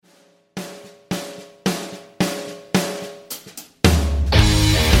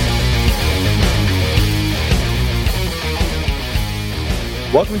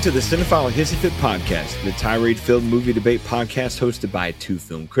Welcome to the Cinephile Hissy Fit Podcast, the tirade-filled movie debate podcast hosted by two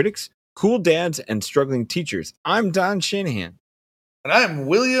film critics, cool dads, and struggling teachers. I'm Don Shanahan. And I'm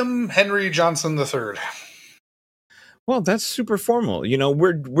William Henry Johnson III. Well, that's super formal. You know,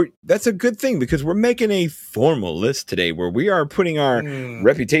 we're that's a good thing because we're making a formal list today where we are putting our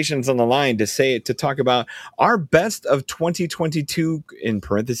reputations on the line to talk about our best of 2022 in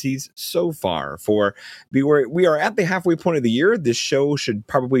parentheses so far. We are at the halfway point of the year. This show should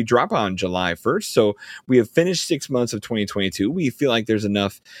probably drop on July 1st. So we have finished 6 months of 2022. We feel like there's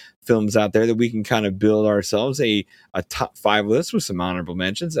enough films out there that we can kind of build ourselves a top 5 list with some honorable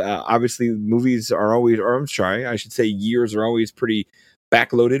mentions. Obviously, movies are always, or I'm sorry, I should say years are always pretty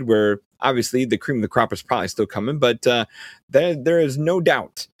backloaded, where obviously the cream of the crop is probably still coming, but there is no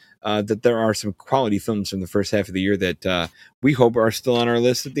doubt that there are some quality films from the first half of the year that we hope are still on our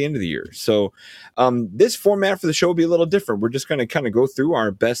list at the end of the year. So this format for the show will be a little different. We're just going to kind of go through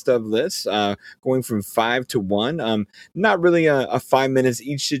our best of lists, going from 5 to 1. Not really a 5 minutes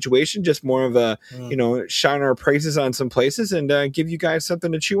each situation, just more of a, shine our praises on some places and give you guys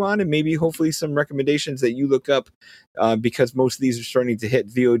something to chew on and maybe hopefully some recommendations that you look up because most of these are starting to hit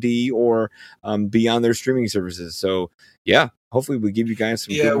VOD or be on their streaming services. So yeah, hopefully we give you guys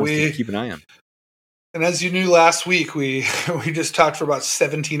some good ones to keep an eye on. And as you knew last week, we just talked for about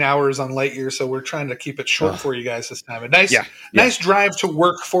 17 hours on Lightyear, so we're trying to keep it short for you guys this time. A nice drive to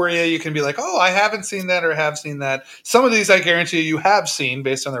work for you. You can be like, oh, I haven't seen that or have seen that. Some of these I guarantee you have seen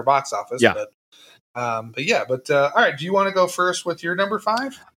based on their box office. Yeah. All right. Do you want to go first with your number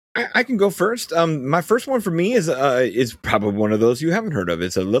 5? I can go first. My first one for me is probably one of those you haven't heard of.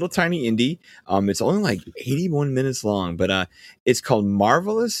 It's a little tiny indie. It's only like 81 minutes long, but it's called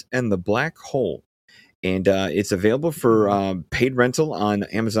Marvelous and the Black Hole. And it's available for paid rental on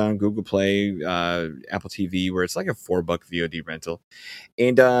Amazon, Google Play, Apple TV, where it's like a $4 VOD rental.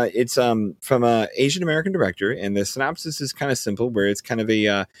 And it's from an Asian American director. And the synopsis is kind of simple, where it's kind of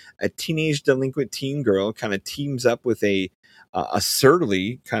a teenage delinquent teen girl kind of teams up with a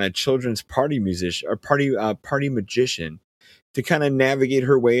surly kind of children's party musician or party magician to kind of navigate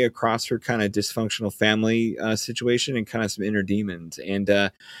her way across her kind of dysfunctional family situation and kind of some inner demons. And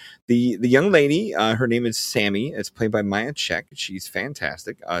the young lady, her name is Sammy. It's played by Maya Check. She's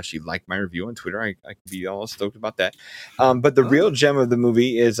fantastic. She liked my review on Twitter. I can be all stoked about that. But the real gem of the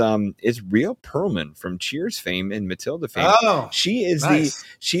movie is Rhea Perlman from Cheers fame and Matilda fame. Oh, she is nice.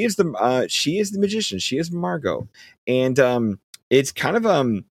 she is the magician. She is Margot, and it's kind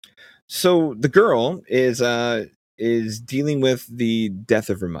of so the girl is dealing with the death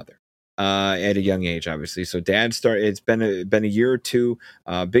of her mother at a young age, obviously. So it's been a year or two.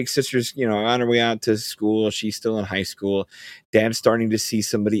 Big sister's, on her way out to school. She's still in high school. Dad's starting to see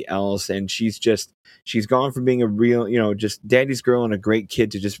somebody else. And she's gone from being a real, just daddy's girl and a great kid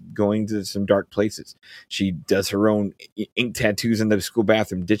to just going to some dark places. She does her own ink tattoos in the school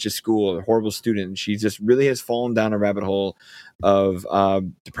bathroom, ditches school, a horrible student. And she just really has fallen down a rabbit hole of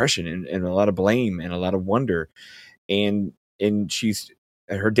depression and a lot of blame and a lot of wonder. And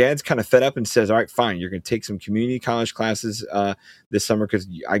her dad's kind of fed up and says, all right, fine, you're going to take some community college classes this summer because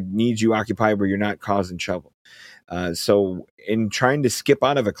I need you occupied where you're not causing trouble. So in trying to skip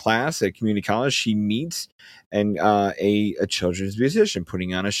out of a class at community college, she meets a children's musician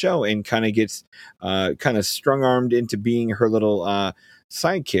putting on a show and kind of gets kind of strong-armed into being her little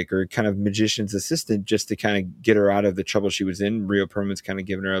sidekick or kind of magician's assistant just to kind of get her out of the trouble she was in. Rhea Perlman's kind of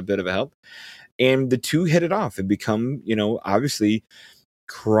giving her a bit of a help. And the two hit it off and become, obviously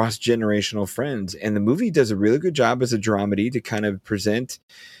cross-generational friends. And the movie does a really good job as a dramedy to kind of present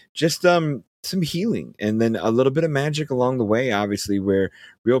just some healing and then a little bit of magic along the way, obviously, where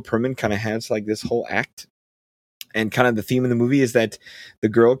Rhea Perlman kind of has like this whole act. And kind of the theme of the movie is that the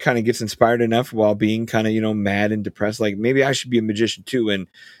girl kind of gets inspired enough while being kind of, mad and depressed. Like, maybe I should be a magician too. And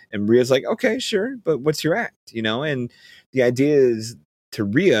Rhea's like, okay, sure. But what's your act? And the idea is to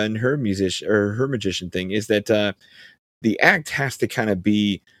Rhea and her magician thing is that the act has to kind of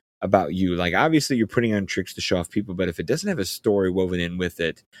be about you. Like, obviously you're putting on tricks to show off people, but if it doesn't have a story woven in with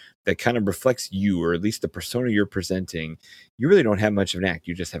it that kind of reflects you, or at least the persona you're presenting, you really don't have much of an act.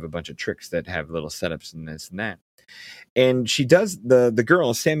 You just have a bunch of tricks that have little setups and this and that. And she does, the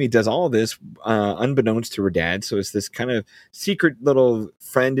girl, Sammy, does all of this unbeknownst to her dad. So it's this kind of secret little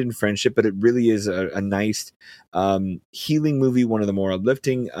friend and friendship, but it really is a nice healing movie. One of the more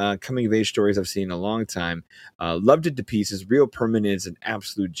uplifting coming of age stories I've seen in a long time. Loved it to pieces. Rhea Perlman is an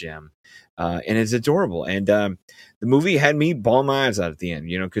absolute gem. and it's adorable. And the movie had me bawling my eyes out at the end,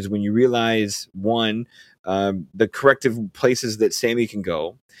 because when you realize one, the corrective places that Sammy can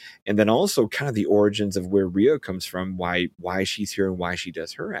go, and then also kind of the origins of where Rio comes from, why she's here and why she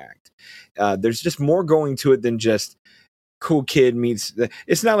does her act. There's just more going to it than just cool kid meets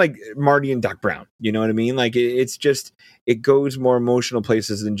it's not like Marty and Doc Brown, you know what I mean? Like it's just, it goes more emotional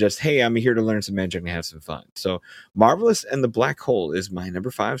places than just, hey, I'm here to learn some magic and have some fun. So Marvelous and the Black Hole is my number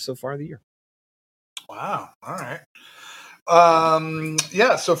 5 so far of the year. Wow. All right.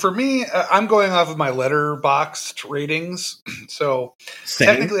 Yeah, so for me, I'm going off of my Letterboxd ratings. So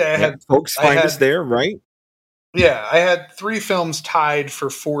technically I had folks find us there, right? Yeah, I had 3 films tied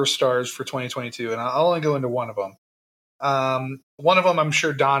for 4 stars for 2022, and I'll only go into one of them. One of them I'm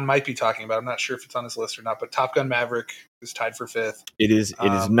sure Don might be talking about. I'm not sure if it's on his list or not, but Top Gun Maverick is tied for 5th. It is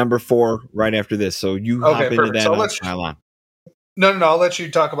number 4 right after this. So you hop into that and pile on. No, I'll let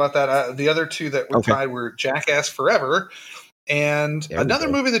you talk about that. The other 2 that were tied were Jackass Forever and another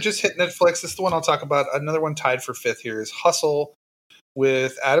movie that just hit Netflix. This is the one I'll talk about. Another one tied for 5th here is Hustle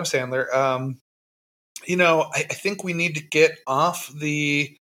with Adam Sandler. I think we need to get off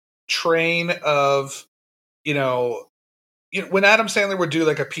the train of, when Adam Sandler would do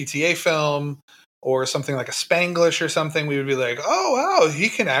like a PTA film or something like a Spanglish or something, we would be like, oh, wow, he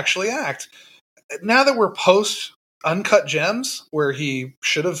can actually act. Now that we're post Uncut Gems, where he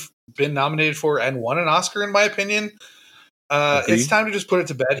should have been nominated for and won an Oscar, in my opinion, it's time to just put it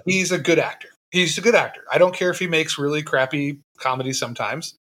to bed. He's a good actor. I don't care if he makes really crappy comedy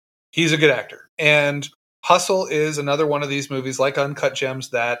sometimes. He's a good actor. And Hustle is another one of these movies like Uncut Gems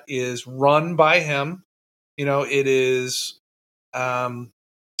that is run by him. It is,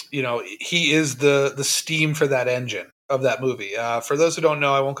 he is the steam for that engine of that movie. For those who don't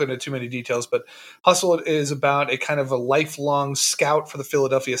know, I won't go into too many details, but Hustle is about a kind of a lifelong scout for the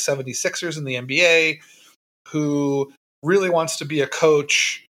Philadelphia 76ers in the NBA who really wants to be a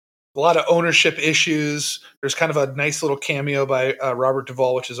coach. A lot of ownership issues. There's kind of a nice little cameo by Robert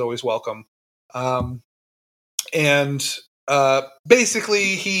Duvall, which is always welcome. Basically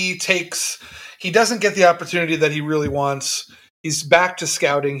he doesn't get the opportunity that he really wants. He's back to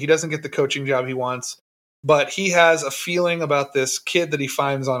scouting. He doesn't get the coaching job he wants, but he has a feeling about this kid that he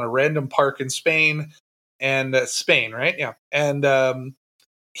finds on a random park in Spain and Spain, right? Yeah. And,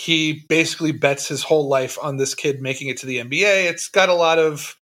 he basically bets his whole life on this kid making it to the NBA. It's got a lot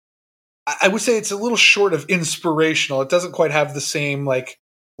of, I would say it's a little short of inspirational. It doesn't quite have the same like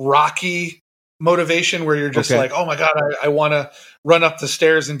Rocky motivation where you're just like, oh my God, I want to run up the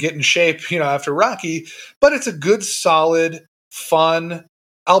stairs and get in shape, after Rocky. But it's a good, solid, fun,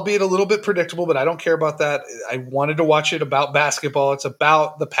 albeit a little bit predictable, but I don't care about that. I wanted to watch it about basketball. It's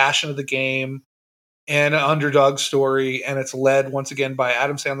about the passion of the game and an underdog story. And it's led once again by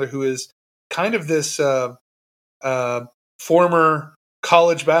Adam Sandler, who is kind of this former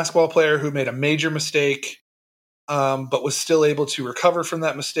college basketball player who made a major mistake, but was still able to recover from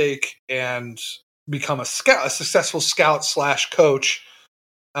that mistake and become a successful scout / coach.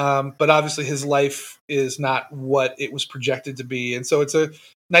 But obviously his life is not what it was projected to be. And so it's a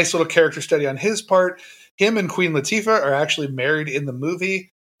nice little character study on his part. Him and Queen Latifah are actually married in the movie,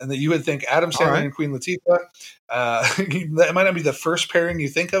 and that you would think Adam Sandler and Queen Latifah, that might not be the first pairing you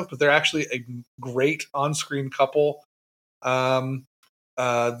think of, but they're actually a great on-screen couple. The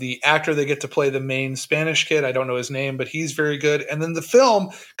actor they get to play the main Spanish kid, I don't know his name, but he's very good. And then the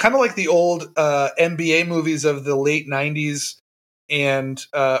film, kind of like the old NBA movies of the late 90s and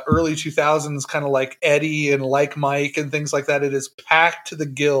early 2000s, kind of like Eddie and Like Mike and things like that. It is packed to the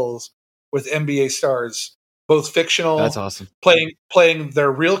gills with NBA stars, both fictional, that's awesome, playing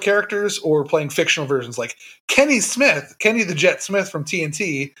their real characters or playing fictional versions. Like Kenny the Jet Smith from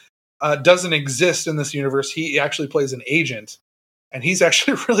TNT doesn't exist in this universe. He actually plays an agent, and he's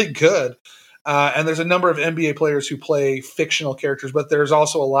actually really good. And there's a number of NBA players who play fictional characters, but there's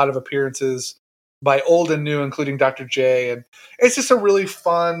also a lot of appearances by old and new, including Dr. J. And it's just a really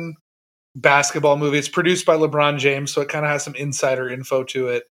fun basketball movie. It's produced by LeBron James, so it kind of has some insider info to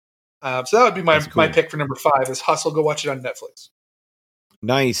it. So that would be my pick for number 5 is Hustle. Go watch it on Netflix.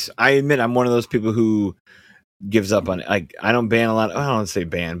 Nice. I admit I'm one of those people who gives up on it. Like, I don't ban a lot. I don't want to say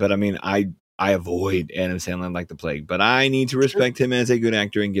ban, but I mean, I avoid Adam Sandler like the plague, but I need to respect him as a good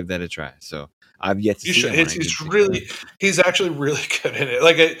actor and give that a try. So I've yet to see that. He's actually really good in it.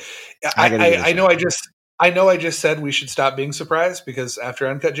 Like I know I just said we should stop being surprised because after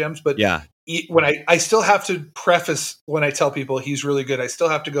Uncut Gems, but yeah, when I still have to preface when I tell people he's really good, I still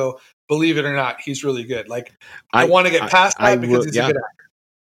have to go, believe it or not, he's really good. Like I want to get past that because he's a good actor.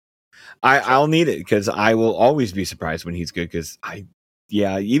 I'll need it because I will always be surprised when he's good because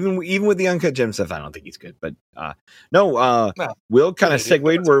Yeah, even with the Uncut Gem stuff, I don't think he's good. But no, Will kind of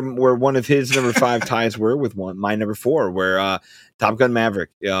segued where one of his number 5 ties were with my number 4, where Top Gun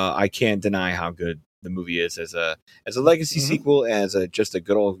Maverick. I can't deny how good the movie is as a legacy sequel, as just a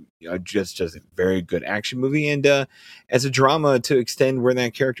good old just a very good action movie, and as a drama to extend where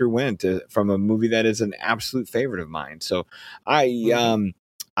that character went from a movie that is an absolute favorite of mine. So I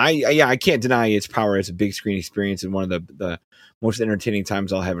can't deny its power as a big screen experience, and one of the most entertaining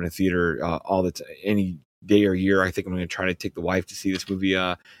times I'll have in a theater any day or year. I think I'm going to try to take the wife to see this movie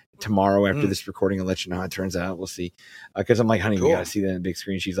tomorrow after this recording and let you know how it turns out. We'll see. Because I'm like, honey, we got to see that in the big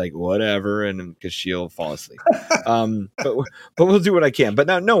screen. She's like, whatever, and because she'll fall asleep. But we'll do what I can. But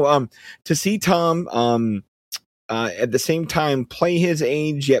no, to see Tom at the same time play his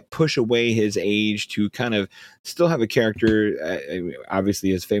age yet push away his age to kind of still have a character,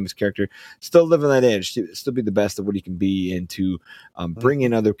 obviously his famous character, still live on that edge, to still be the best of what he can be, and to bring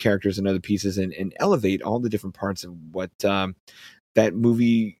in other characters and other pieces and elevate all the different parts of what that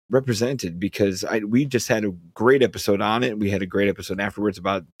movie represented. Because we just had a great episode on it. We had a great episode afterwards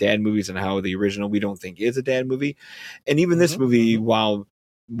about dad movies and how the original we don't think is a dad movie. And even this movie, while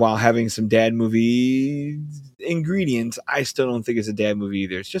having some dad movie ingredients, I still don't think it's a dad movie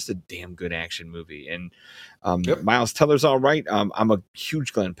either. It's just a damn good action movie. And Miles Teller's all right. I'm a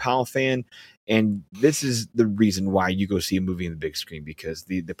huge Glenn Powell fan, and this is the reason why you go see a movie in the big screen, because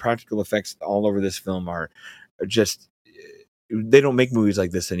the practical effects all over this film are just, they don't make movies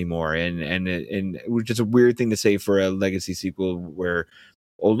like this anymore. And it was just a weird thing to say for a legacy sequel where,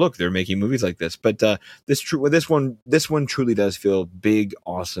 oh look, they're making movies like this. But this one truly does feel big,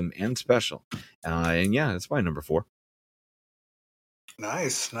 awesome, and special. And yeah, that's my number 4.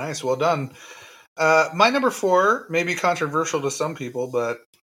 Nice. Well done. My number 4 may be controversial to some people, but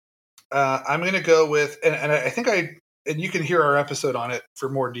I'm going to go with, and I think and you can hear our episode on it for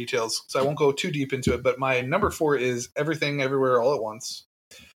more details, so I won't go too deep into it. But my number 4 is Everything Everywhere All at Once.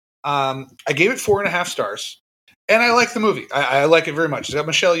 I gave it 4.5 stars. And I like the movie. I like it very much. It's got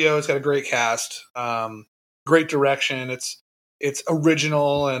Michelle Yeoh. It's got a great cast, great direction. It's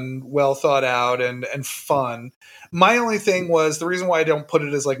original and well thought out and fun. My only thing was, the reason why I don't put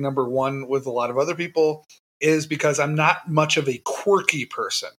it as like number 1 with a lot of other people is because I'm not much of a quirky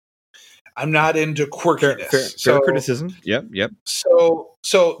person. I'm not into quirkiness. Fair criticism. Yep. So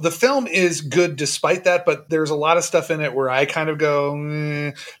the film is good despite that, but there's a lot of stuff in it where I kind of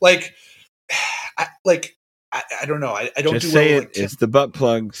go, I don't know. I don't just do say well. It. It's the butt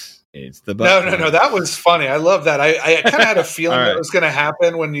plugs. It's the butt. No. That was funny. I love that. I kind of had a feeling that was going to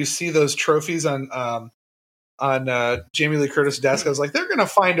happen when you see those trophies on Jamie Lee Curtis' desk. I was like, they're going to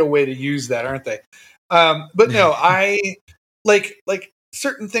find a way to use that, aren't they? But no, I like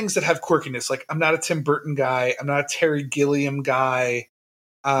certain things that have quirkiness. Like, I'm not a Tim Burton guy. I'm not a Terry Gilliam guy.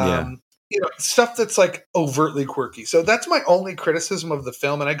 Stuff that's like overtly quirky. So that's my only criticism of the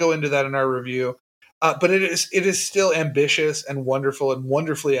film, and I go into that in our review. But it is still ambitious and wonderful and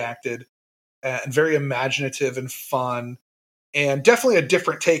wonderfully acted, and very imaginative and fun, and definitely a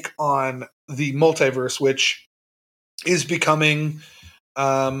different take on the multiverse, which is becoming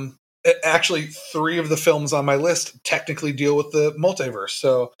actually 3 of the films on my list technically deal with the multiverse.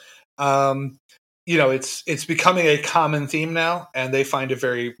 So it's becoming a common theme now, and they find a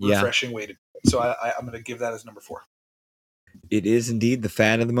very refreshing way to do it. So I'm going to give that as number 4. It is indeed the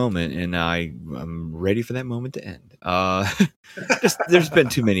fad of the moment, and I'm ready for that moment to end. There's been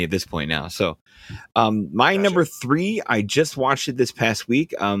too many at this point now. So my number 3, I just watched it this past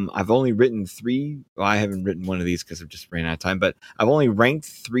week. I've only written 3. Well, I haven't written one of these because I've just ran out of time, but I've only ranked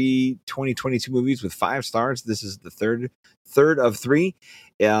 3 2022 movies with 5 stars. This is the third of 3.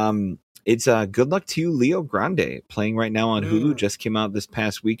 It's Good Luck to You, Leo Grande, playing right now on Hulu. Just came out this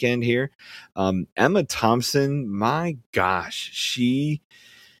past weekend here. Emma Thompson, my gosh, she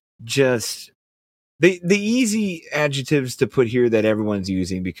just the easy adjectives to put here that everyone's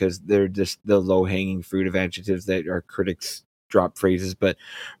using because they're just the low-hanging fruit of adjectives that our critics drop phrases, but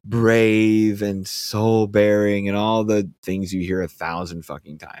brave and soul-bearing and all the things you hear 1,000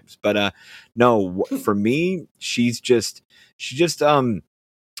 fucking times. But no, for me, she's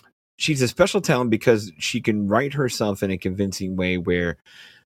a special talent because she can write herself in a convincing way where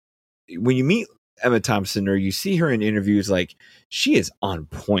when you meet Emma Thompson or you see her in interviews, like, she is on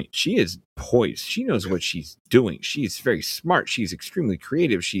point. She is poised. She knows what she's doing. She's very smart. She's extremely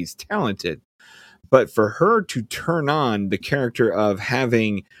creative. She's talented. But for her to turn on the character of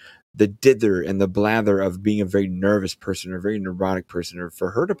having the dither and the blather of being a very nervous person or a very neurotic person, or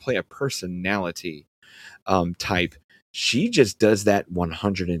for her to play a personality type, she just does that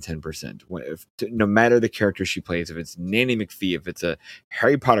 110%. No matter the character she plays, if it's Nanny McPhee, if it's a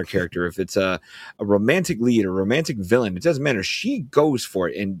Harry Potter character, if it's a romantic lead, a romantic villain, it doesn't matter. She goes for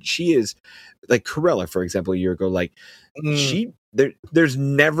it, and she is like Cruella, for example, a year ago. Like there's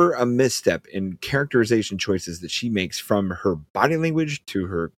never a misstep in characterization choices that she makes, from her body language to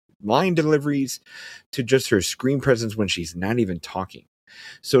her line deliveries to just her screen presence when she's not even talking.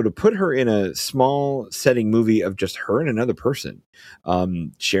 So to put her in a small setting movie of just her and another person,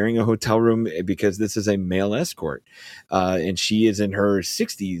 sharing a hotel room, because this is a male escort, and she is in her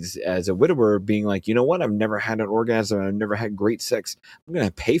 60s as a widower, being like, you know what, I've never had an orgasm, I've never had great sex, I'm going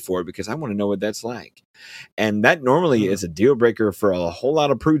to pay for it because I want to know what that's like. And that normally is a deal breaker for a whole lot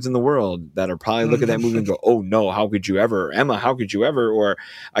of prudes in the world that are probably look at that movie and go, oh no, how could you ever, Emma, how could you ever, or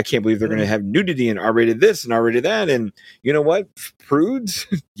I can't believe they're going to have nudity and R-rated this and R-rated that. And you know what, prudes,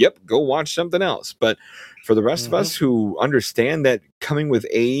 yep, go watch something else. But for the rest of us who understand that coming with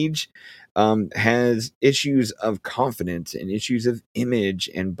age has issues of confidence and issues of image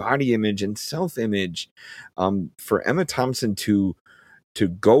and body image and self-image, for Emma Thompson to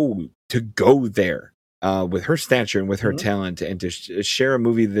go there with her stature and with her talent, and to share a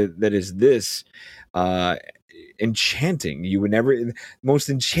movie that is this enchanting. You would never, most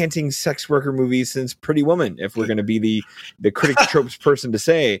enchanting sex worker movie since Pretty Woman, if we're going to be the critic tropes person to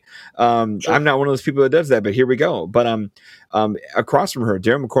say. Sure. I'm not one of those people that does that, but here we go. But across from her,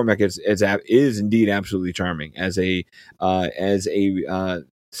 Darren McCormack is indeed absolutely charming as a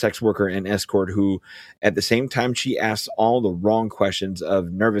sex worker and escort, who at the same time she asks all the wrong questions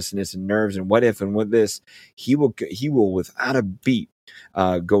of nervousness and nerves and what if and what this, he will without a beat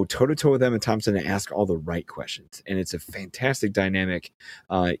go toe-to-toe with Emma Thompson and ask all the right questions. And it's a fantastic dynamic,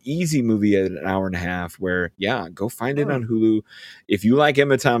 easy movie at an hour and a half, where go find it on Hulu. If you like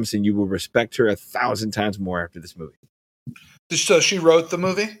Emma Thompson, you will respect her 1,000 times more after this movie. So she wrote the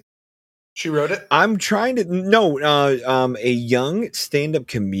movie? She wrote it? I'm trying to a young stand-up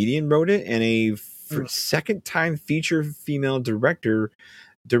comedian wrote it, and a second-time feature female director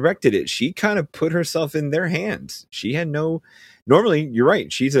directed it. She kind of put herself in their hands. She had normally, you're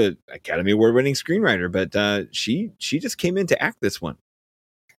right, she's a Academy Award-winning screenwriter, but she just came in to act this one.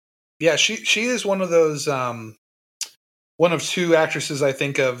 Yeah, she is one of those one of two actresses I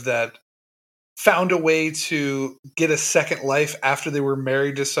think of that found a way to get a second life after they were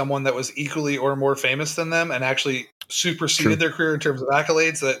married to someone that was equally or more famous than them, and actually superseded their career in terms of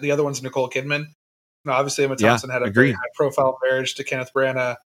accolades. The other one's Nicole Kidman. Now, obviously, Emma Thompson had a very high-profile marriage to Kenneth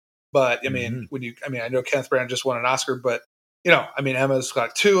Branagh, but I mean, I know Kenneth Branagh just won an Oscar, but Emma's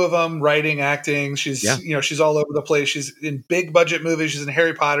got two of them: writing, acting. She's she's all over the place. She's in big budget movies. She's in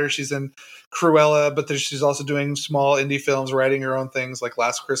Harry Potter. She's in Cruella, but she's also doing small indie films, writing her own things like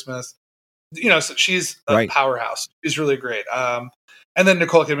Last Christmas. So she's a powerhouse. She's really great. And then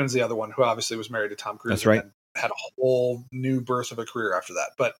Nicole Kidman's the other one, who obviously was married to Tom Cruise. That's right. And had a whole new birth of a career after that.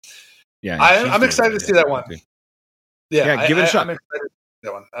 But I'm excited to see that one. Yeah, give it a shot. I'm excited to see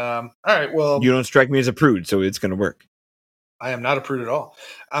that one. All right, well, you don't strike me as a prude, so it's going to work. I am not a prude at all.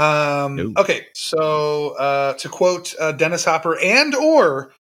 No. Okay, so to quote Dennis Hopper and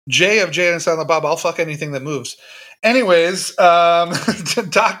or Jay of Jay and Silent Bob, I'll fuck anything that moves. Anyways,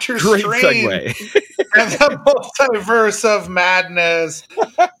 Doctor Strange and the Multiverse of Madness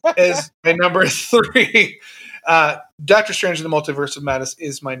is my number 3. Doctor Strange and the Multiverse of Madness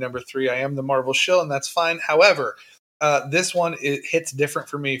is my number 3. I am the Marvel shill, and that's fine. However, this one, it hits different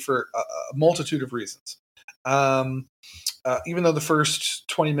for me for a multitude of reasons. Even though the first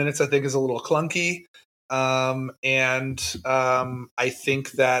 20 minutes I think is a little clunky, and I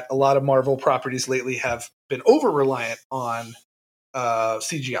think that a lot of Marvel properties lately have been over-reliant on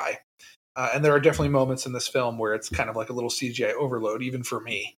CGI. And there are definitely moments in this film where it's kind of like a little CGI overload, even for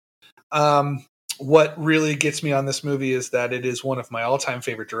me. What really gets me on this movie is that it is one of my all-time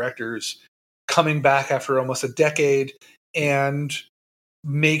favorite directors coming back after almost a decade and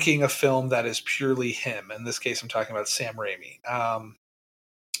making a film that is purely him. In this case, I'm talking about Sam Raimi.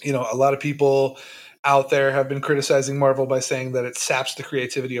 A lot of people out there have been criticizing Marvel by saying that it saps the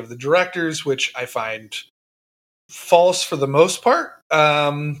creativity of the directors, which I find false for the most part.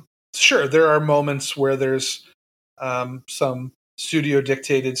 Sure, there are moments where there's some studio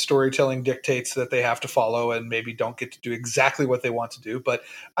dictated storytelling dictates that they have to follow and maybe don't get to do exactly what they want to do. But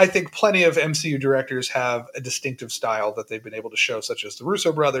I think plenty of MCU directors have a distinctive style that they've been able to show, such as the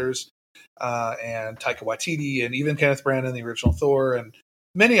Russo brothers and Taika Waititi and even Kenneth Branagh in the original Thor and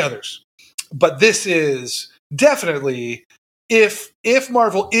many others. But this is definitely, if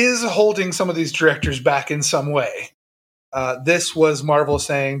Marvel is holding some of these directors back in some way, This was Marvel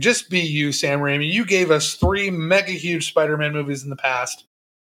saying, just be you, Sam Raimi. You gave us 3 mega huge Spider-Man movies in the past.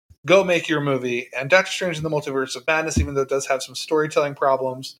 Go make your movie. And Doctor Strange in the Multiverse of Madness, even though it does have some storytelling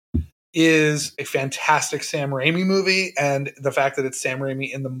problems, is a fantastic Sam Raimi movie. And the fact that it's Sam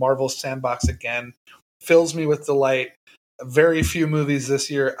Raimi in the Marvel sandbox again fills me with delight. Very few movies this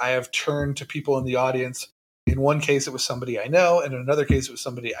year I have turned to people in the audience. In one case, it was somebody I know, and in another case, it was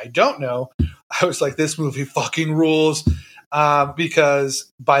somebody I don't know. I was like, this movie fucking rules,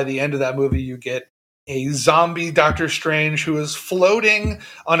 because by the end of that movie, you get a zombie Doctor Strange who is floating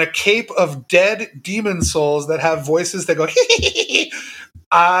on a cape of dead demon souls that have voices that go,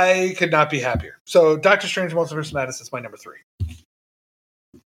 I could not be happier. So Doctor Strange Multiverse of Madness is my number 3.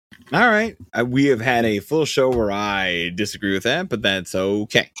 All right. We have had a full show where I disagree with that, but that's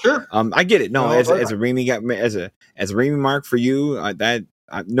okay. Sure. I get it. No, as a Raimi as a Raimi mark for you,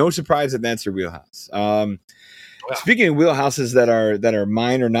 no surprise that that's your wheelhouse. Speaking of wheelhouses that are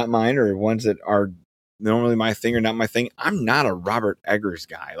mine or not mine, or ones that are normally my thing or not my thing, I'm not a Robert Eggers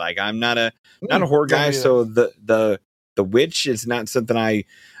guy. Like, I'm not a horror guy. So the Witch is not something I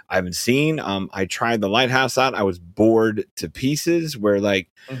haven't seen. I tried The Lighthouse out. I was bored to pieces. Where, like,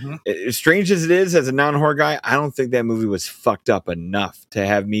 as strange as it is as a non-horror guy, I don't think that movie was fucked up enough to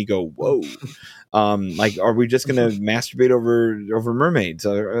have me go, whoa. Like, are we just gonna masturbate over mermaids?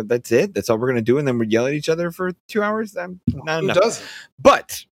 That's it. That's all we're gonna do, and then we yell at each other for 2 hours. Not enough. Doesn't?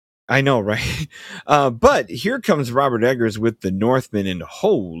 But I know, right? But here comes Robert Eggers with The Northman, and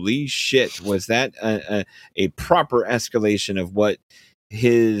holy shit, was that a proper escalation of what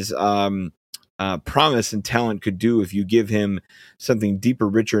his promise and talent could do if you give him something deeper,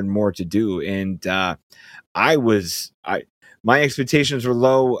 richer, and more to do. And my expectations were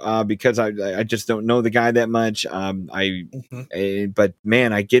low because I just don't know the guy that much. But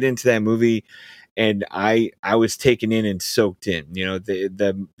man, I get into that movie and I was taken in and soaked in. You know,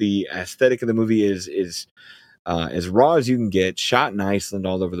 the aesthetic of the movie is as raw as you can get, shot in Iceland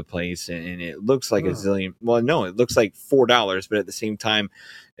all over the place, and it looks like a zillion. Well, no, it looks like $4, but at the same time,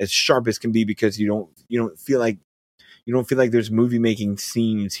 as sharp as can be, because you don't feel like there's movie making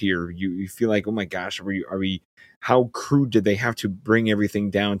seams here. You feel like, oh my gosh, are we? How crude did they have to bring everything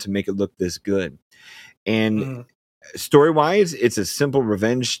down to make it look this good? And story wise, it's a simple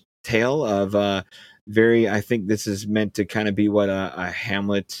revenge tale of I think this is meant to kind of be what a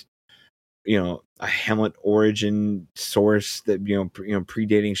Hamlet. A Hamlet origin source that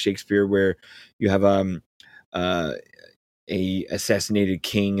predating Shakespeare, where you have a assassinated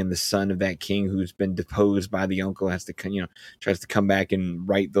king, and the son of that king who's been deposed by the uncle has to tries to come back and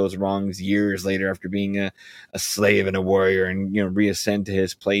right those wrongs years later after being a slave and a warrior, and reascend to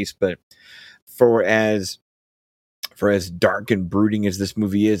his place. But for as dark and brooding as this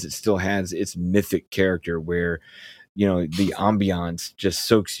movie is, it still has its mythic character where the ambiance just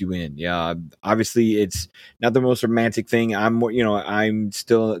soaks you in. Yeah, obviously it's not the most romantic thing. I'm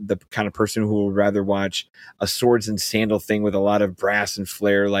still the kind of person who would rather watch a swords and sandal thing with a lot of brass and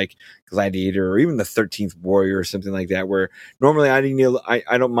flair, like Gladiator or even the 13th Warrior or something like that, where normally I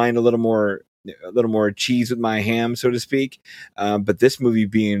don't mind a little more cheese with my ham, so to speak. But this movie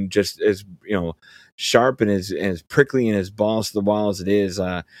being just as sharp and as prickly and as balls to the wall as it is,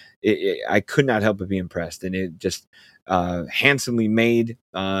 I could not help but be impressed, and it just handsomely made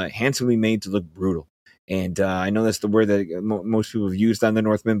to look brutal. And I know that's the word that most people have used on The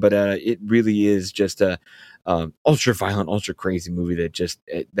Northman, but it really is just a ultra violent, ultra crazy movie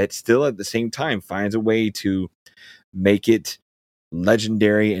that still at the same time finds a way to make it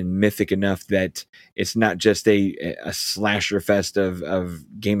legendary and mythic enough that it's not just a slasher fest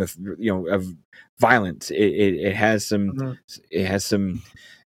of game of violence. It has some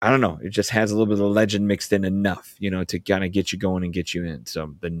I don't know, it just has a little bit of legend mixed in enough to kind of get you going and get you in.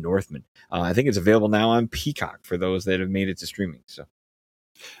 So The Northman, I think it's available now on Peacock for those that have made it to streaming. So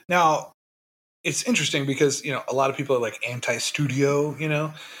now it's interesting because a lot of people are like anti-studio,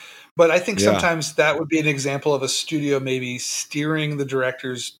 but I think sometimes that would be an example of a studio maybe steering the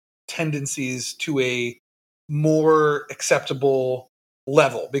director's tendencies to a more acceptable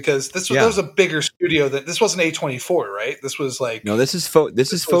level, because this was a bigger studio. That this wasn't A24, right? This was like this is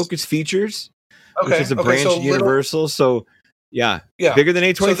Focus Features, which is a branch of Universal. So bigger than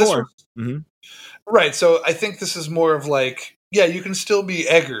A24. So right. So I think this is more of like, you can still be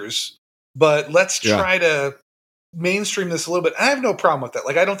Eggers, but let's try to mainstream this a little bit. I have no problem with that.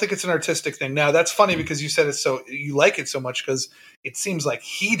 Like, I don't think it's an artistic thing. Now, that's funny because you said you like it so much, because it seems like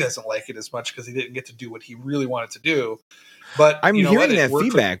he doesn't like it as much because he didn't get to do what he really wanted to do. But I'm hearing that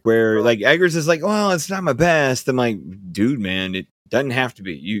feedback where like Eggers is like, well, it's not my best. I'm like, dude, man, it doesn't have to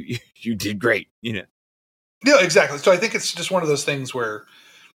be. You did great. Yeah, exactly. So I think it's just one of those things where,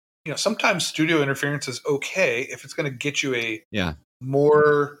 sometimes studio interference is okay if it's going to get you a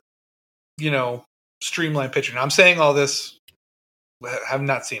more, streamlined picture. Now I'm saying all this, I have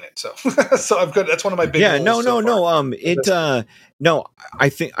not seen it, so so I've got that's one of my big goals so far. No, I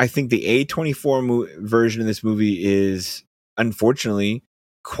think the A24 version of this movie is unfortunately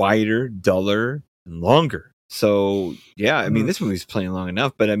quieter, duller, and longer. So yeah, I mean, this movie's playing long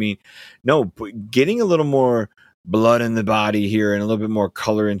enough, but I mean, no, getting a little more blood in the body here and a little bit more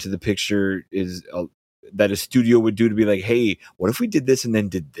color into the picture is that a studio would do to be like, hey, what if we did this and then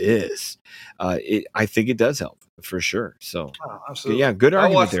did this? I think it does help for sure. So yeah, good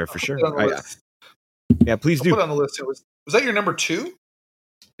argument there for sure. Yeah, please do. Put it on the list. Was that your number 2?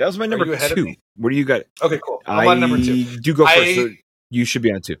 That was my number 2. Where do you got it? Okay, cool. I'm on number 2. Do go first. So you should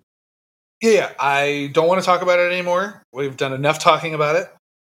be on 2. Yeah, I don't want to talk about it anymore. We've done enough talking about it.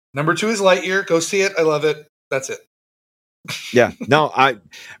 Number 2 is Lightyear. Go see it. I love it. That's it. Yeah, no, I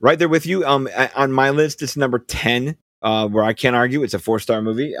right there with you. On my list, it's number 10. Where I can't argue, it's a 4-star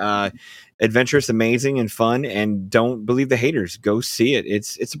movie. Adventurous, amazing, and fun. And don't believe the haters. Go see it.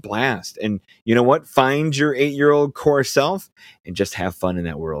 It's a blast. And you know what? Find your 8-year-old core self and just have fun in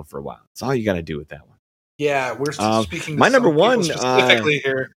that world for a while. That's all you got to do with that one. Yeah, we're speaking. My number 1 specifically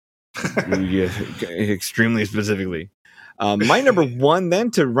here. Yeah, extremely specifically. My number 1 then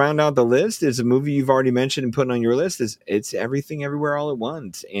to round out the list is a movie you've already mentioned and put on your list. Is It's Everything Everywhere All at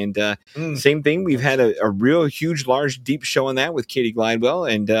Once. And same thing. We've had a real huge, large, deep show on that with Katie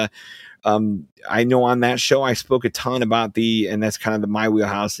Glidewell. And I know on that show I spoke a ton about and that's kind of my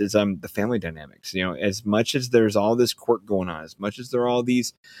wheelhouse is the family dynamics. As much as there's all this quirk going on, as much as there are all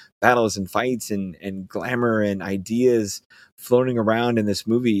these battles and fights and glamour and ideas floating around in this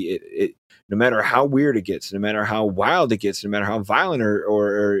movie, it no matter how weird it gets, no matter how wild it gets, no matter how violent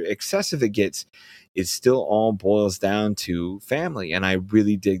or excessive it gets, it still all boils down to family. And I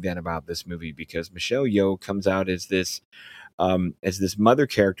really dig that about this movie because Michelle Yeoh comes out as this mother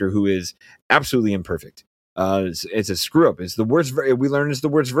character who is absolutely imperfect. It's a screw up. It's the worst. We learn it's the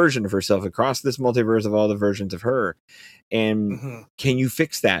worst version of herself across this multiverse of all the versions of her. And can you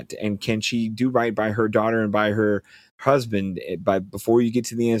fix that? And can she do right by her daughter and by her husband before you get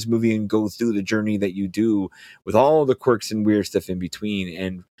to the end of this movie and go through the journey that you do with all the quirks and weird stuff in between?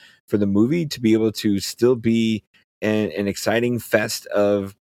 And for the movie to be able to still be an exciting fest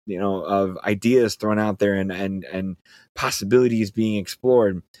of ideas thrown out there and possibilities being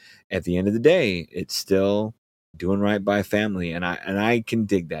explored, at the end of the day, it's still doing right by family. And I can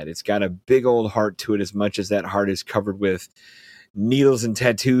dig that. It's got a big old heart to it, as much as that heart is covered with needles and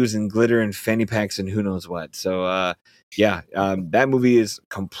tattoos and glitter and fanny packs and who knows what. So that movie is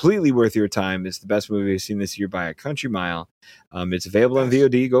completely worth your time. It's the best movie I've seen this year by a country mile. It's available on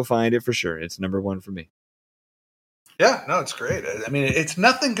VOD. Go find it for sure. It's number 1 for me. Yeah, no, it's great. I mean, it's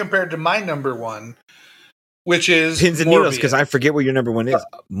nothing compared to my number 1, which is Pins and Needles, because I forget what your number 1 is.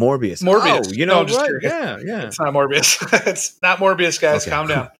 Morbius. Morbius. Oh, you know what? Yeah. It's not Morbius. It's not Morbius, guys. Okay. Calm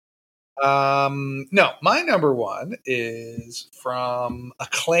down. No, my number 1 is from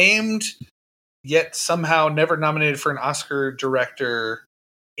acclaimed, yet somehow never nominated for an Oscar director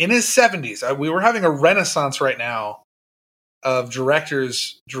in his 70s. We were having a renaissance right now of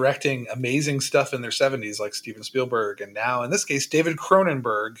directors directing amazing stuff in their 70s, like Steven Spielberg, and now in this case David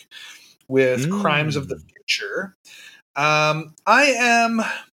Cronenberg with Crimes of the Future. I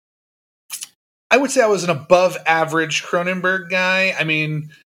would say I was an above average Cronenberg guy. I mean,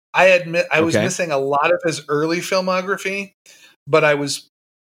 I admit I was missing a lot of his early filmography, but I was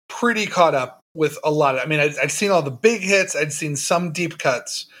pretty caught up with a lot of, I'd seen all the big hits. I'd seen some deep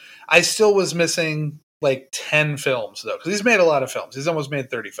cuts. I still was missing like 10 films though, because he's made a lot of films. He's almost made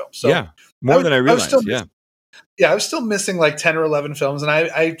 30 films. So yeah, more than I realized. I was still missing like 10 or 11 films, and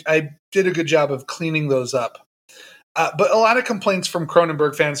I did a good job of cleaning those up. But a lot of complaints from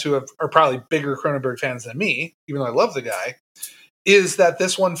Cronenberg fans who are probably bigger Cronenberg fans than me, even though I love the guy, is that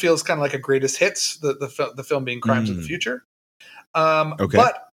this one feels kind of like a greatest hits, the film being Crimes of the Future.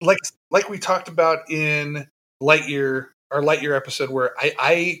 But like we talked about in Lightyear, our Lightyear episode, where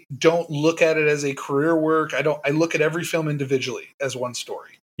I don't look at it as a career work. I look at every film individually as one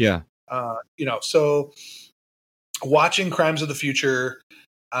story. Yeah. So watching Crimes of the Future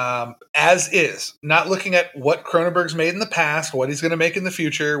as is, not looking at what Cronenberg's made in the past, what he's going to make in the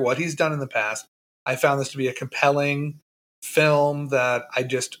future, what he's done in the past, I found this to be a compelling film that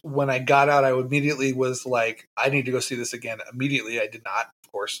when I got out, I immediately was like, I need to go see this again. Immediately. I did not,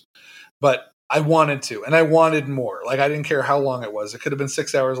 of course, but I wanted to, and I wanted more. Like, I didn't care how long it was. It could have been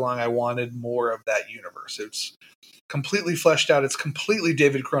 6 hours long. I wanted more of that universe. It's completely fleshed out. It's completely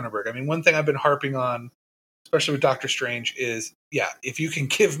David Cronenberg. I mean, one thing I've been harping on especially with Doctor Strange, is if you can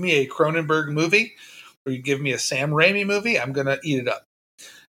give me a Cronenberg movie or you give me a Sam Raimi movie, I'm gonna eat it up.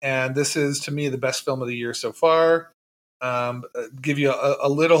 And this is, to me, the best film of the year so far. Give you a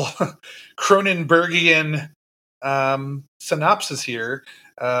little Cronenbergian synopsis here.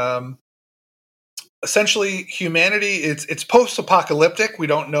 Essentially, humanity, it's post-apocalyptic. We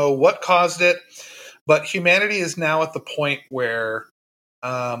don't know what caused it, but humanity is now at the point where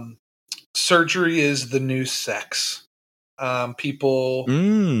surgery is the new sex. People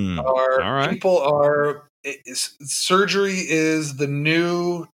are surgery is the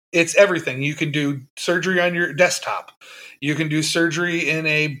new, it's everything. You can do surgery on your desktop. You can do surgery in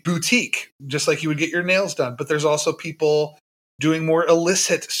a boutique, just like you would get your nails done. But there's also people doing more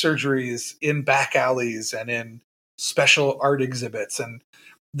illicit surgeries in back alleys and in special art exhibits. And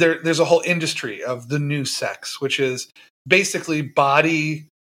there's a whole industry of the new sex, which is basically body,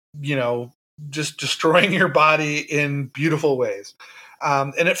 just destroying your body in beautiful ways.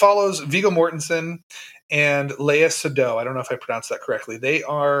 And it follows Viggo Mortensen and Léa Seydoux. I don't know if I pronounced that correctly. They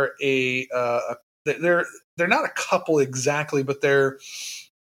are they're not a couple exactly, but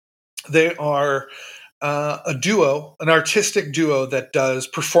they are a duo, an artistic duo that does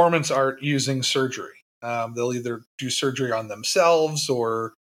performance art using surgery. They'll either do surgery on themselves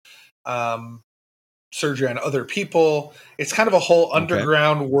or surgery on other people. It's kind of a whole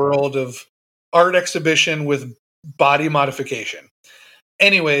underground world of art exhibition with body modification.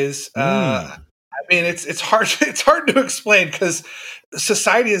 Anyways, I mean, it's hard to explain because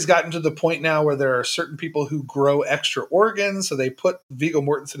society has gotten to the point now where there are certain people who grow extra organs. So they put Viggo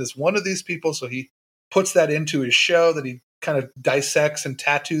Mortensen as one of these people. So he puts that into his show, that he kind of dissects and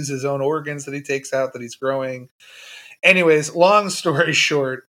tattoos his own organs that he takes out that he's growing. Anyways, long story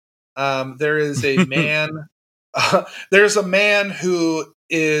short, there is a man. There's a man who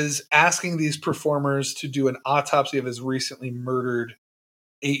is asking these performers to do an autopsy of his recently murdered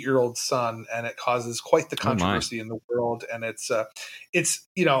 8-year-old son, and it causes quite the controversy in the world. And it's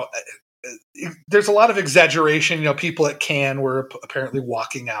there's a lot of exaggeration. People at Cannes were apparently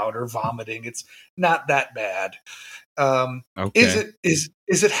walking out or vomiting. It's not that bad.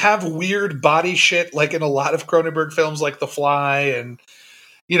 Is it have weird body shit like in a lot of Cronenberg films, like The Fly and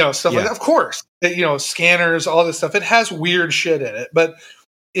stuff like that? Of course, scanners, all this stuff. It has weird shit in it, but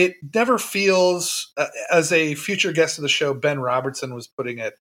it never feels, as a future guest of the show, Ben Robertson was putting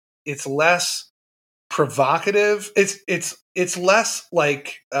it, it's less provocative. It's less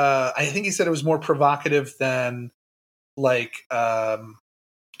like, I think he said it was more provocative than like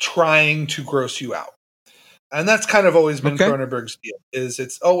trying to gross you out. And that's kind of always been Cronenberg's deal, is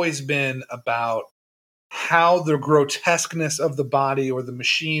it's always been about how the grotesqueness of the body or the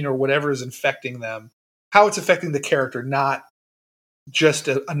machine or whatever is infecting them, how it's affecting the character, not just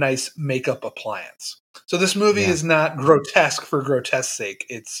a nice makeup appliance. So this movie is not grotesque for grotesque's sake.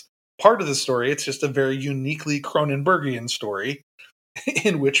 It's part of the story. It's just a very uniquely Cronenbergian story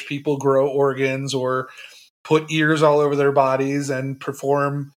in which people grow organs or put ears all over their bodies and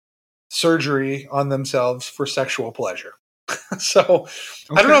perform surgery on themselves for sexual pleasure. So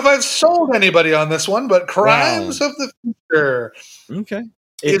I don't know if I've sold anybody on this one, but Crimes of the Future. Okay.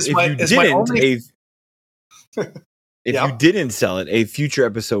 If you didn't sell it, a future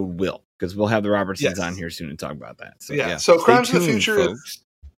episode will, because we'll have the Robertsons on here soon to talk about that. So, So Crimes of the Future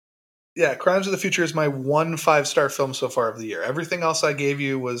Crimes of the Future is my 1 5-star film so far of the year. Everything else I gave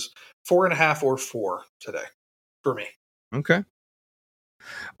you was 4.5 or 4 today for me. Okay.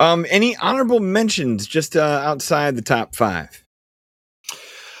 Any honorable mentions just outside the top 5?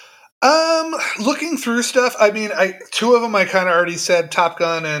 Looking through stuff, I mean, two of them I kind of already said. Top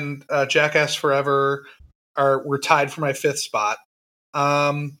Gun and Jackass Forever were tied for my 5th spot.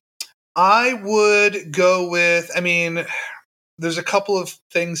 I would go with, I mean, there's a couple of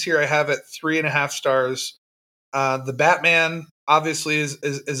things here I have at 3.5 stars. The Batman obviously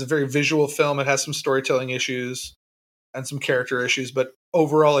is a very visual film. It has some storytelling issues and some character issues, but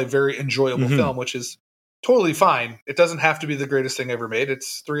overall a very enjoyable film, which is totally fine. It doesn't have to be the greatest thing ever made.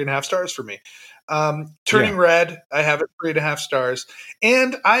 It's 3.5 stars for me. Turning Red, I have it 3.5 stars.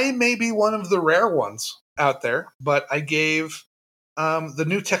 And I may be one of the rare ones out there, but I gave the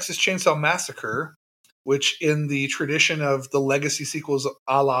new Texas Chainsaw Massacre, which in the tradition of the legacy sequels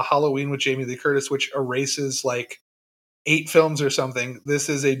a la Halloween with Jamie Lee Curtis, which erases like 8 films or something, this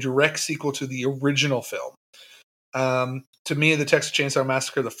is a direct sequel to the original film. To me, the Texas Chainsaw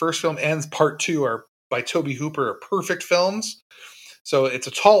Massacre, the first film and part 2 are by Tobe Hooper, are perfect films. So it's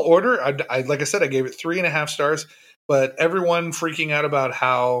a tall order. I like I said, I gave it 3.5 stars, but everyone freaking out about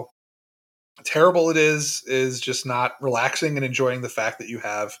how terrible it is just not relaxing and enjoying the fact that you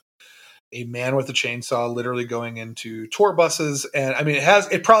have a man with a chainsaw literally going into tour buses, and I mean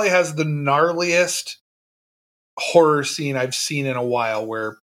it probably has the gnarliest horror scene I've seen in a while,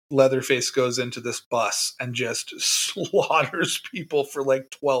 where Leatherface goes into this bus and just slaughters people for like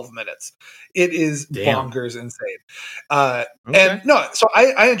 12 minutes. It is bonkers insane. And no, so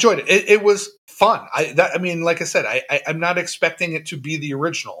I enjoyed it. It was fun. I mean, like I said, I'm not expecting it to be the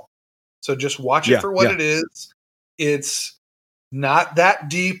original. So just watch it for what it is. It's not that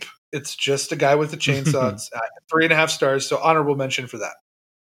deep. It's just a guy with a chainsaw. It's 3.5 stars. So honorable mention for that.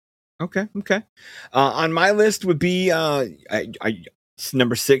 Okay. On my list would be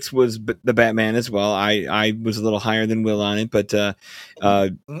number 6 was the Batman as well. I was a little higher than Will on it, but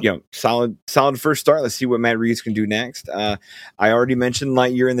solid first start. Let's see what Matt Reeves can do next. I already mentioned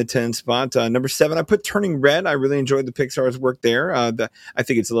Lightyear in the 10 spot. Number 7, I put Turning Red. I really enjoyed the Pixar's work there. I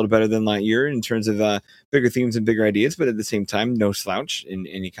think it's a little better than Lightyear in terms of bigger themes and bigger ideas, but at the same time, no slouch in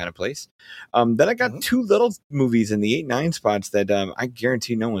any kind of place. Then I got 2 little movies in the 8, 9 spots that I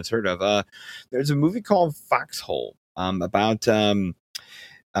guarantee no one's heard of. There's a movie called Foxhole about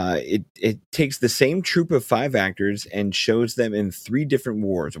it takes the same troupe of 5 actors and shows them in 3 different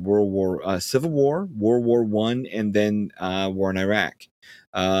wars: Civil War, World War I, and then war in Iraq.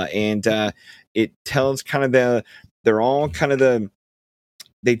 It tells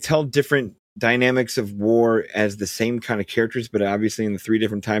they tell different dynamics of war as the same kind of characters, but obviously in the 3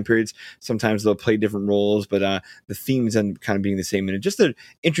 different time periods. Sometimes they'll play different roles, but the themes end up kind of being the same. And just an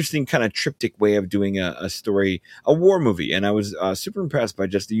interesting kind of triptych way of doing a story, a war movie. And I was super impressed by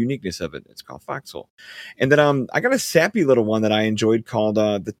just the uniqueness of it. It's called Foxhole. And then I got a sappy little one that I enjoyed called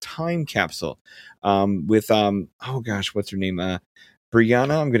The Time Capsule with, what's her name?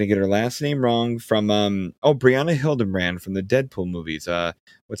 Brianna, I'm going to get her last name wrong, from Brianna Hildebrand from the Deadpool movies.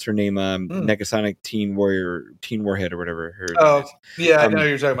 What's her name? Negasonic Teen Warhead or whatever her name is. Yeah, I know who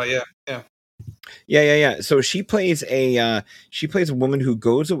you're talking about. Yeah. So she plays a woman who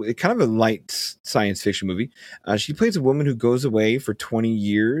goes away, kind of a light science fiction movie. She plays a woman who goes away for 20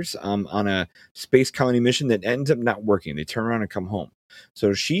 years on a space colony mission that ends up not working. They turn around and come home.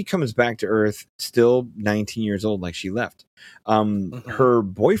 So she comes back to Earth still 19 years old, like she left. Her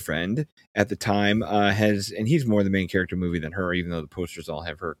boyfriend at the time and he's more the main character movie than her, even though the posters all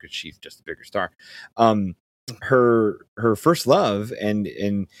have her because she's just a bigger star. Her first love and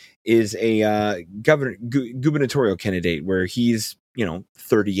is a gubernatorial candidate where he's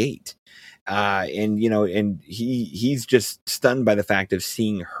 38. And he's just stunned by the fact of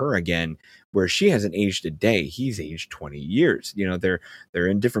seeing her again, where she hasn't aged a day. He's aged 20 years. They're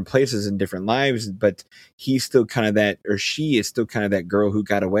in different places in different lives, but he's still kind of that, or she is still kind of that girl who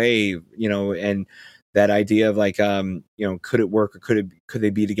got away, and that idea of like, could it work, or could they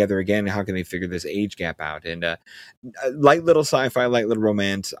be together again? How can they figure this age gap out? And light little sci-fi, light little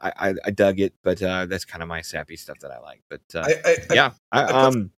romance. I dug it, but that's kind of my sappy stuff that I like. But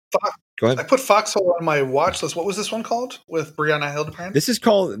go ahead. I put Foxhole on my watch list. What was this one called with Brianna Hildebrand? This is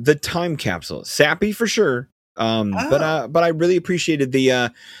called The Time Capsule. Sappy for sure. But I really appreciated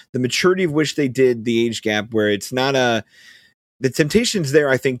the maturity of which they did the age gap, where it's not the temptation's there,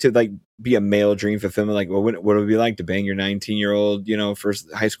 I think, to like be a male dream fulfillment. Like, well, what would it be like to bang your 19-year-old,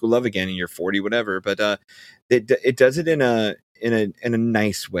 first high school love again, and you're 40, whatever. But it does it in a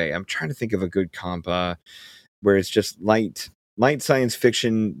nice way. I'm trying to think of a good comp where it's just light science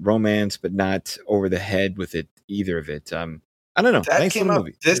fiction romance, but not over the head with it, either of it. I don't know. That nice came out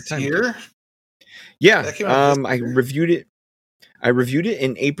movie. This year? Yeah. I reviewed it.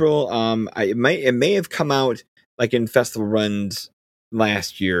 In April. It may have come out like in festival runs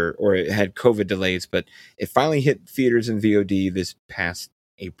last year, or it had COVID delays, but it finally hit theaters and VOD this past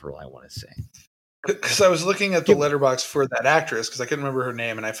April, I want to say. Because I was looking at the letterbox for that actress, because I couldn't remember her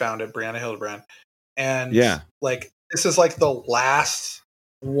name, and I found it, Brianna Hildebrand. And like, this is like the last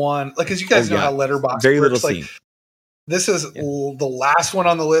one, like, as you guys know how Letterboxd very works, little like, scene. This is the last one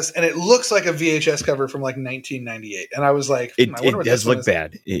on the list, and it looks like a VHS cover from like 1998. And I was like, it does look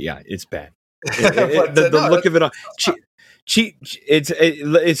bad. It's bad. The look of it all.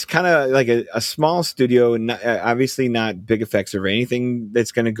 It's kind of like a small studio, and obviously not big effects or anything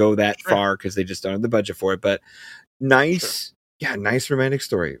that's going to go that far, because they just don't have the budget for it. But nice, nice romantic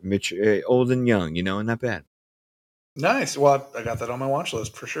story. Mitch, old and young, and not bad. Nice. Well, I got that on my watch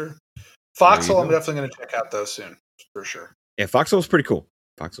list for sure. Foxhole, I'm definitely going to check out though soon, for sure. Yeah, Foxhole's pretty cool.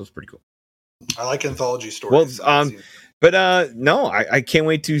 I like anthology stories. Well, but no, I can't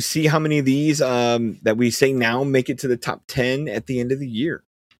wait to see how many of these that we say now make it to the top 10 at the end of the year.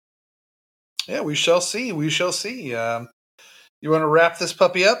 Yeah, we shall see. You want to wrap this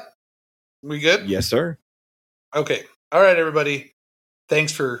puppy up? We good? Yes, sir. Okay. All right, everybody.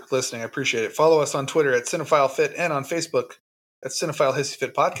 Thanks for listening. I appreciate it. Follow us on Twitter at CinephileFit and on Facebook at Cinephile Hissy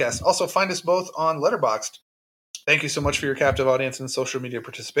Fit Podcast. Also find us both on Letterboxd. Thank you so much for your captive audience and social media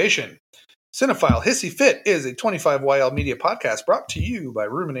participation. Cinephile Hissy Fit is a 25YL media podcast brought to you by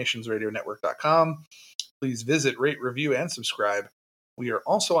RuminationsRadioNetwork.com. Please visit, rate, review, and subscribe. We are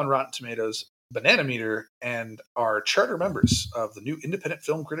also on Rotten Tomatoes, Banana Meter, and are charter members of the new Independent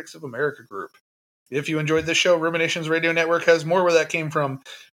Film Critics of America group. If you enjoyed this show, Ruminations Radio Network has more where that came from,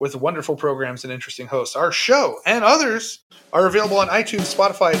 with wonderful programs and interesting hosts. Our show and others are available on iTunes,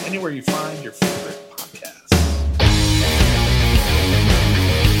 Spotify, and anywhere you find your favorite